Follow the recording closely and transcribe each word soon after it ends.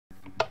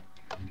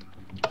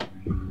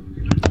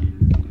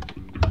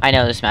I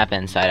know this map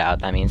inside out.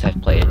 That means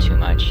I've played it too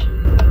much.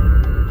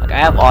 Like, I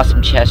have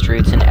awesome chest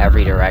routes in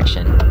every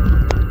direction.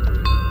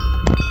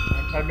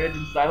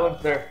 Anti-mage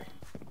silence there.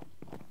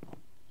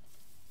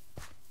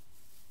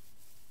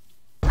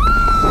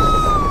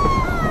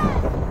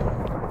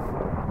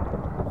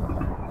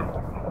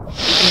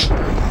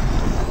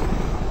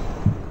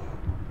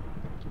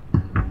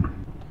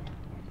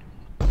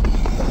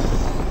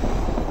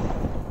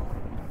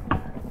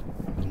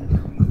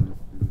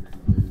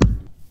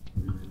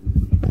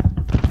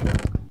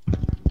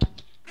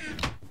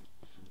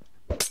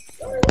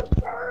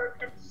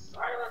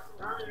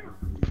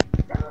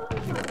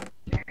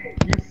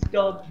 You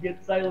still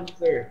get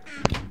silencer.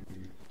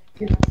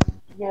 Get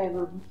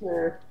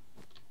silencer.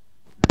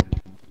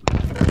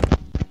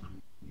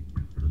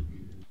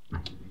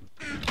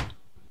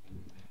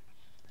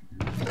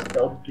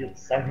 Still get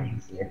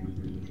silencer.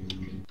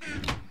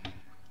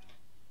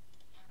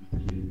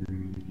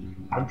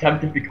 I'm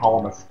tempted to call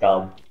him a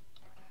stub.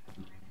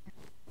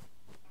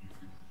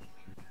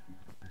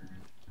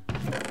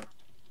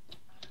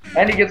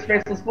 And he gets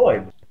Faceless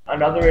Void.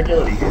 Another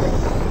agility hero.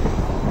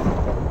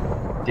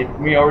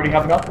 Didn't we already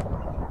have enough?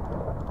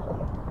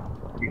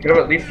 We could have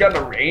at least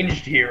gotten a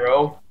ranged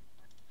hero.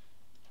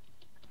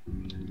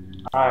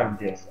 I'm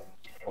disappointed.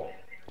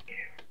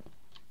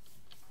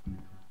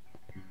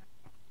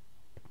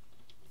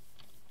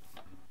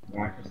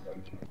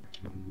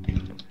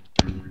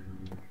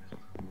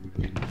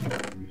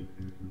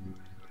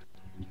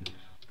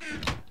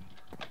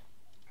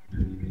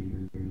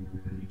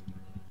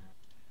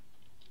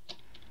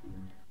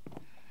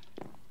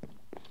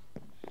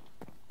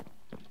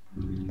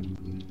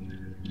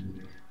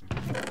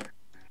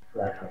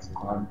 That was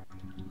fun.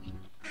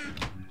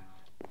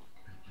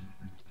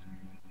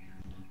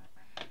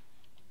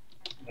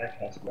 That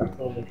has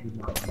wrestled if you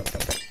want.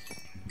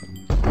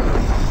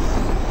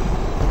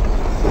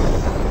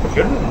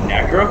 Shouldn't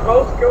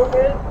Necrophos go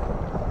mid?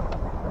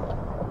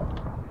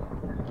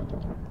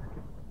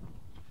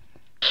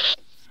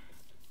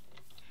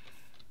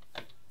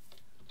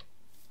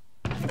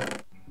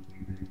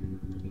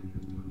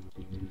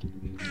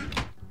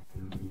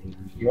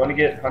 You want to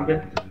get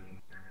hunted?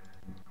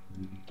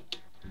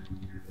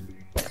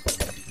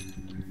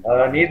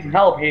 Need some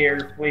help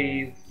here,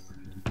 please.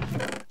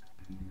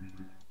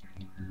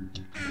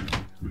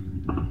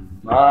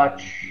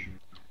 Much.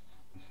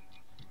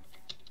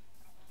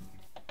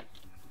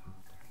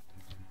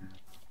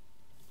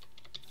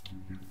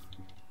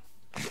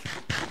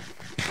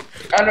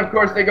 And of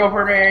course they go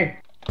for me.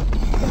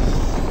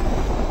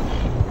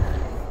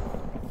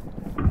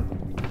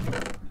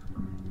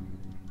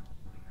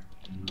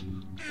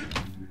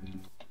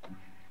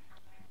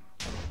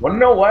 Wanna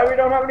know why we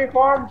don't have any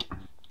farms?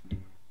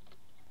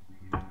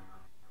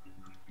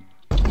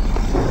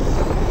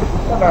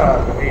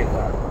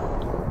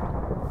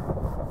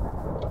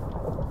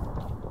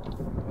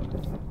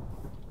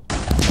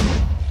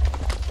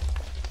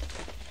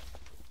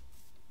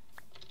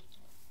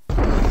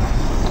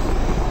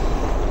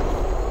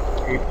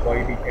 Why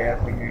you be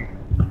casting me?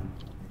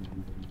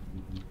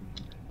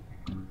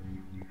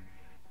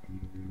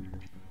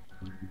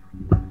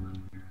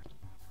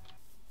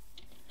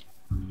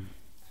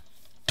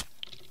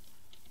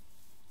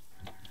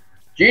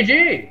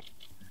 GG!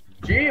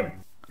 G!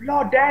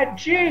 No, Dad,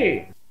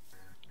 G!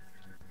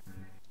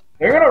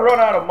 They're gonna run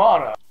out of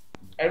mana.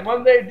 And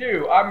when they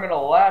do, I'm gonna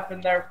laugh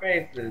in their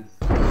faces.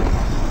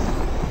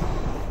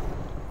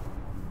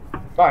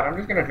 Fine, I'm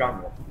just gonna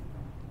jungle.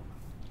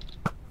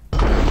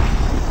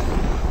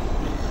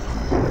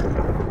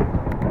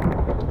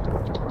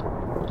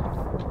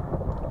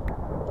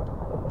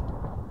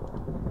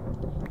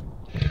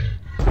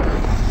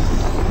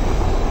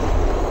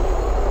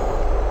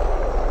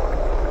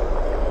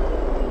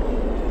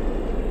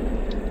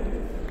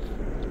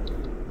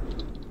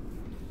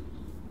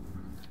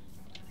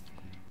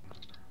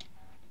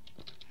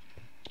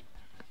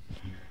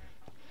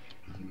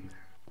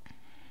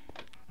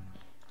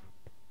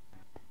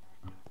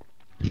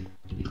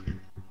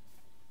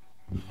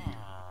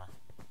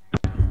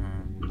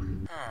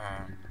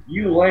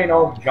 You lane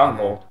off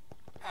jungle.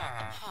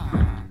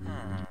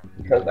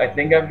 Because I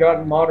think I've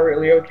gotten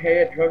moderately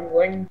okay at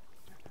jungling.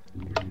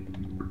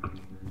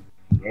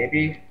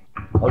 Maybe.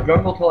 I'll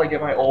jungle till I get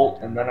my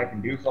ult and then I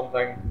can do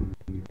something.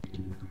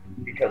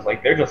 Because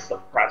like they're just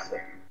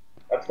suppressing.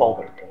 That's all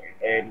they're doing.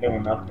 They ain't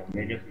doing nothing.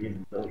 They just use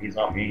abilities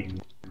on me.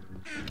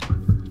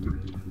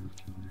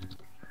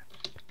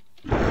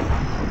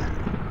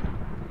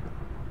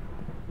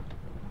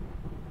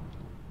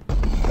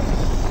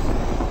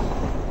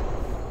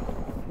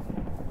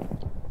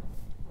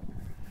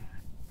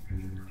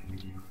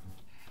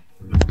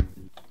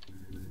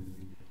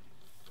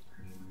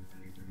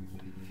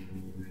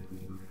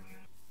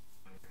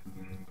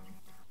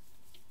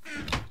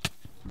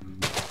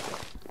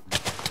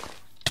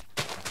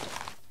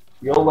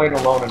 You'll lane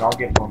alone and I'll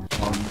get one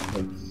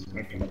because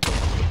I can.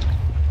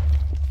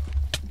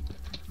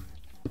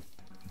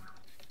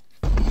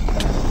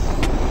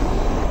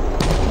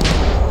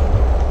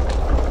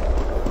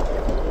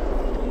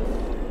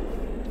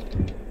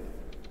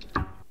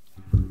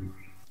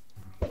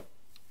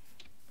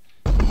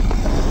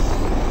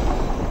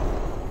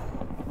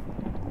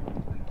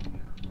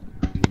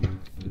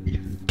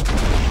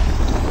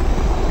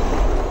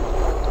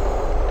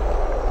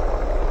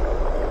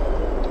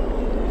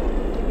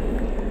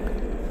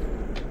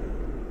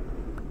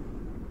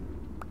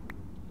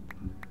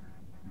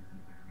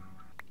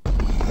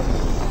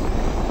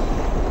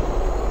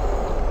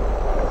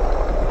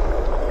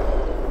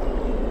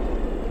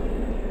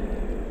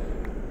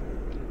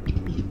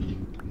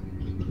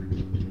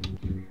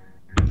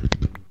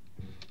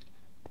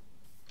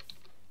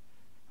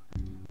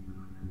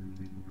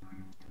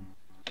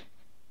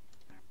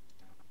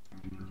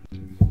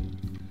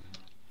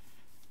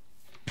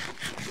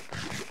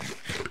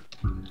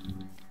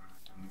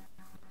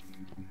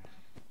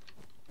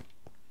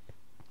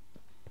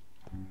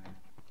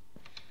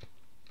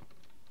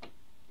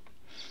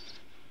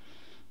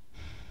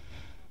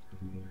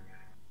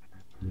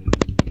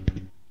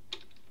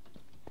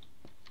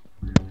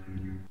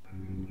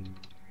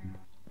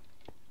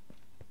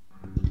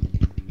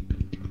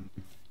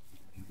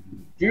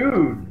 Dude,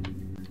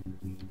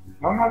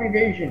 I don't have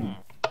evasion.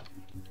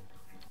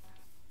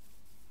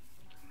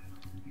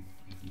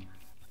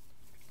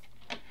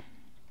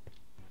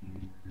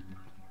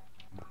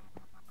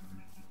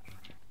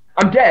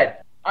 I'm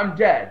dead. I'm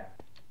dead.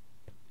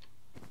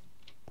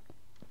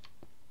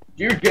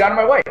 Dude, get out of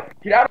my way.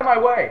 Get out of my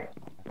way.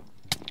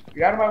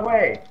 Get out of my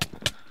way.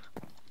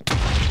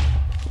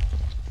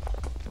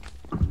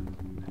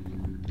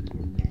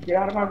 Get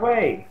out of my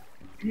way.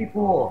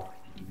 People.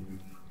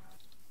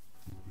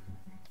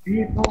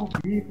 People.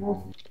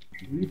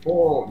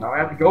 Now I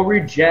have to go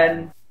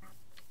regen.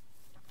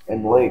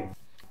 And wait.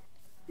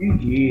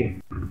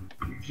 GG.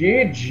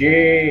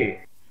 GG.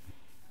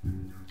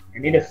 I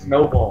need a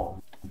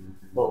snowball.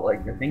 But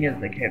like the thing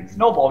is they can't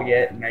snowball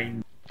yet and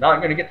I'm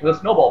not gonna get to the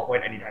snowball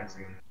point anytime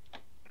soon.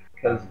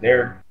 Because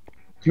they're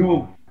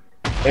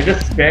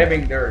just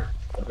spamming their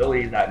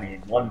abilities at me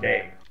in one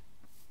day.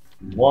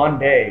 One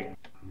day.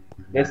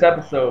 This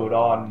episode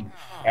on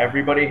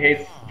Everybody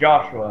Hates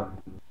Joshua,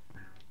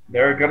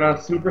 they're gonna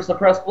super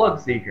suppress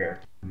Bloodseeker.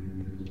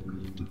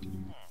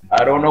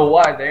 I don't know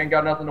why, they ain't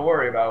got nothing to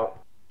worry about.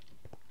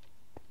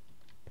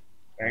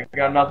 They ain't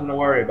got nothing to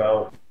worry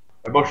about.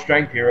 They're both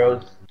strength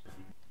heroes.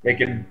 They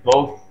can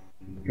both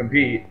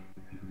compete.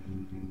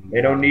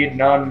 They don't need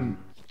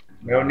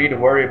to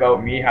worry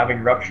about me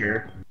having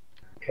Rupture,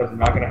 because I'm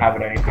not gonna have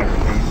it anytime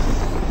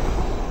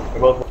soon. They're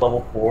both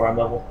level 4, I'm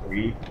level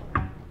 3.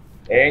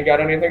 They ain't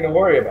got anything to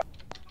worry about.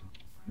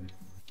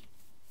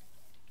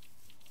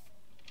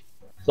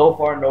 So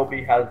far,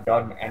 nobody has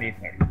done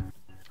anything.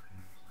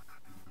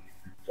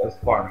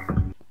 Just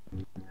farming.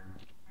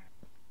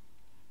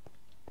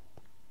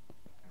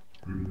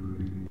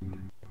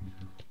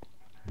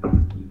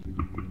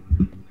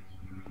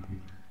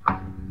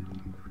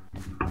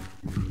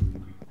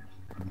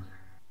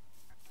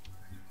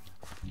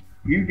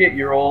 You get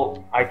your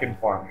ult, I can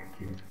farm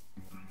you.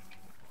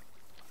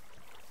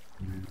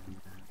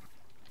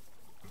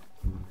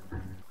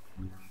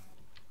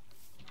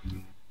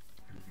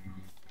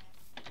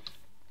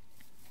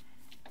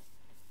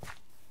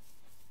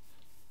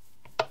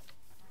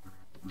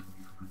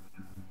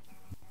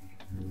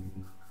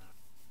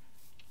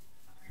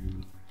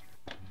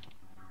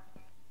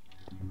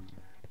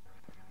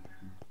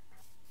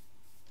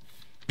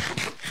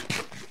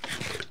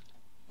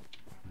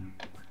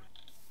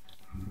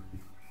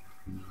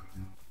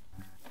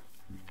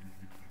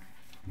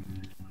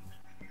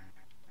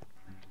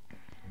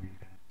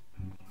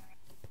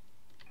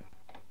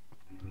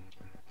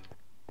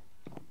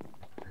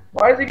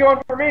 Why is he going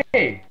for me?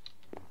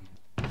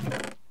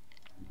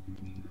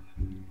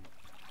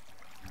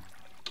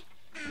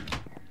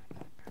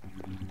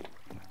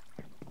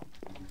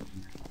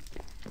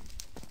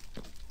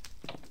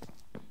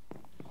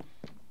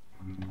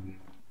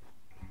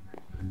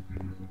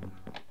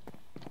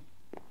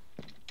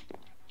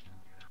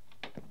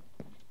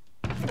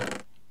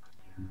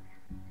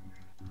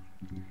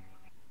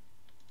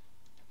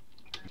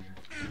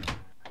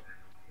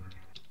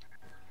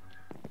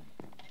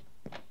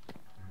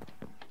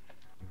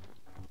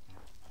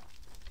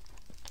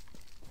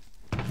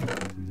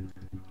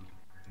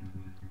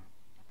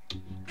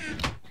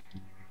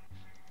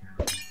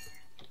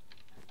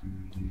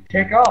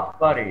 Take off,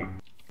 buddy.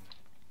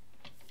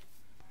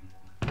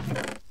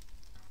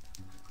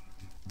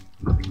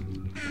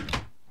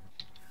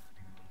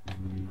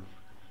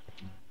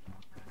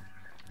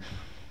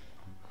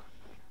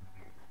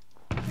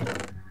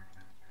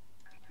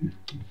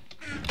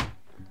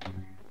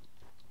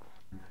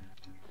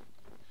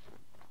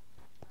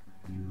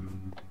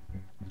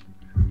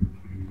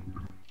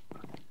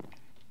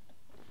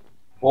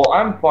 Well,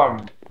 I'm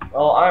farm.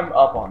 Well, I'm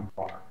up on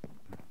farm.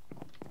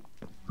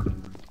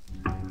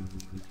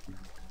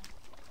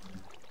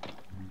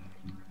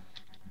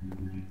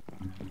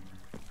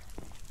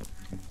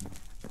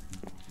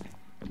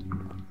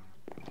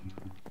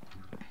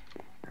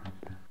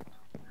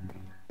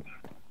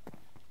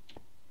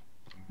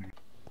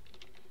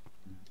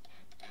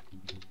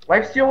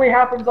 Life steal only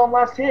happens on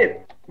last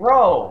hit.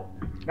 Bro,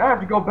 now I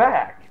have to go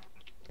back.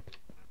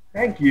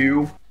 Thank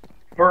you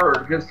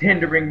for just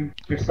hindering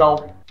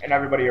yourself and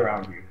everybody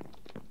around you.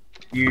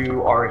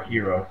 You are a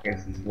hero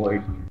against this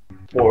void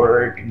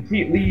for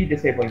completely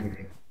disabling the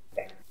team.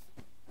 Thanks.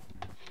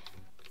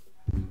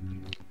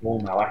 Well,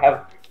 now I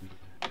have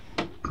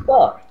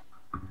stuff.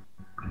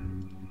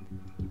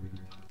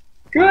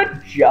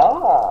 Good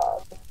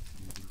job.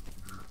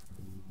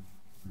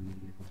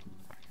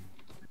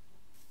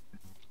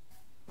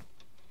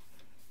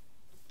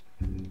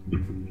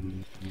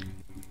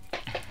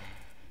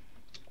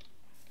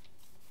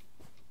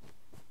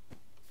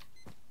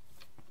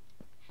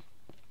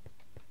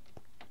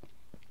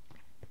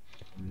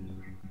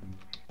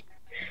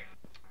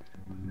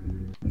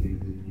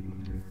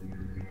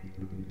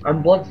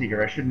 I'm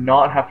Bloodseeker. I should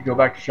not have to go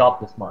back to shop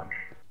this much.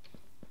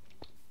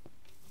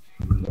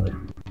 But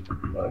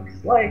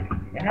looks like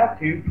I have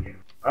to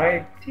because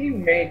my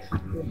teammates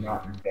were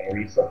not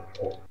very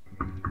supportive.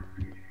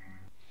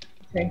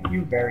 Thank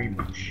you very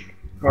much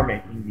for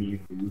making me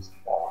lose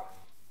far.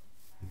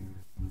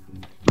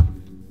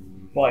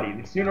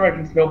 Buddy, the sooner I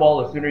can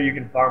snowball, the sooner you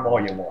can farm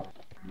all you want.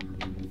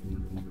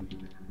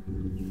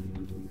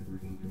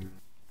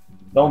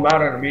 Don't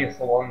matter to me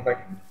so long as I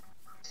can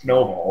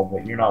snowball,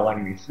 but you're not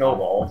letting me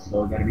snowball,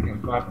 so then it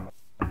becomes my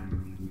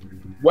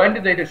problem. When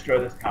did they destroy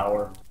this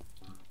tower?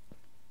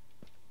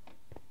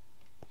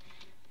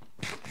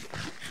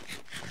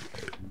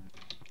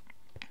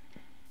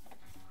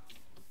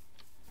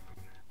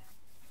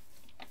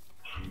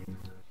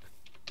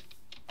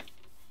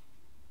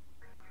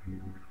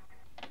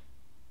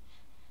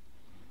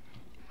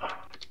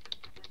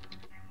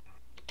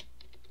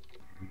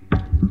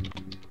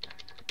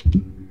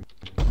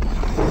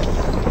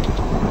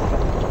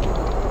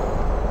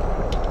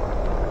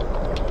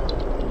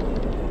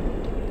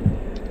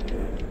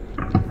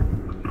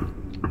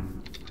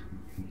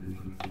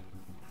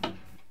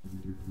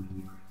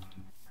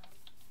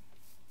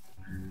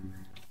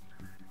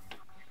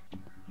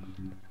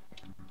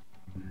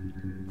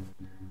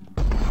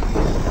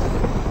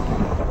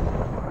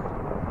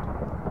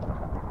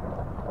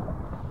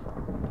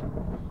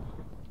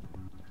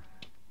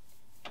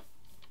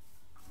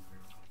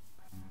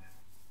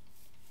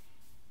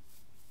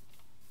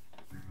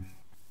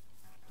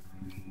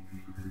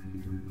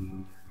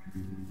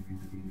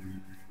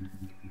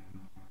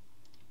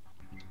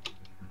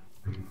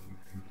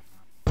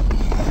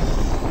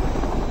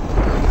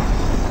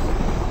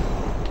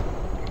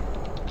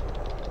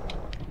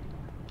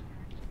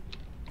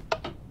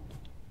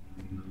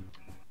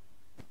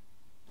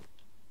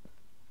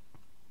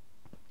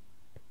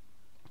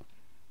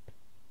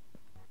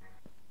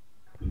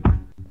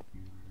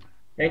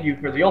 Thank you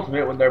for the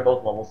ultimate when they're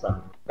both level 7.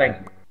 Thank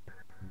you.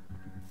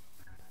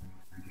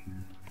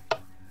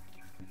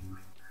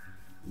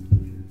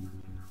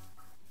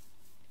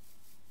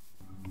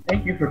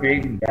 Thank you for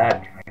being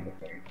that kind of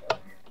thing.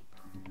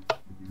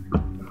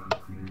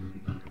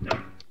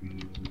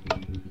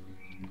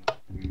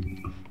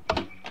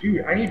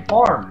 Dude, I need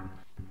farm.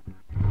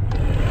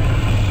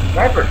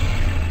 Sniper,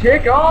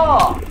 take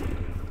off!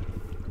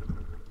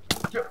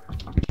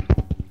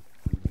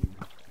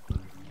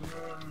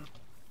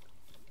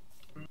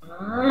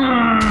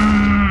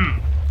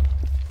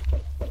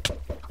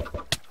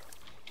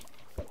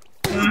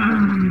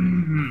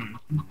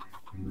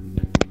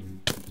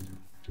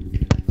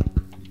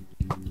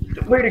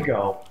 Way to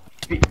go.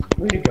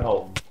 Way to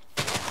go.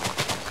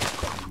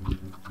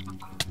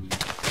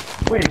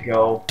 Way to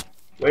go.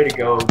 Way to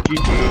go.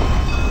 GG.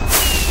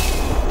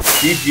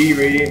 GG,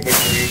 Radiant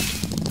victory.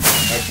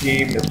 My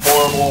team is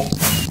horrible.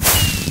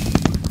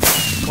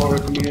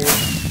 Horrible to you.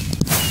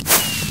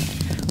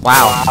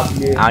 Wow.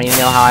 I don't even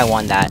know how I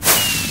won that.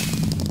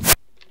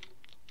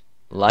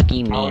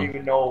 Lucky I don't me.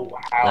 even know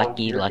how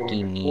Lucky you're going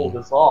to me. pull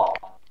this off.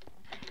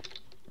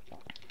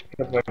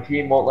 Because my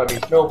team won't let me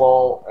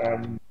snowball,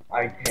 and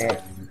I can't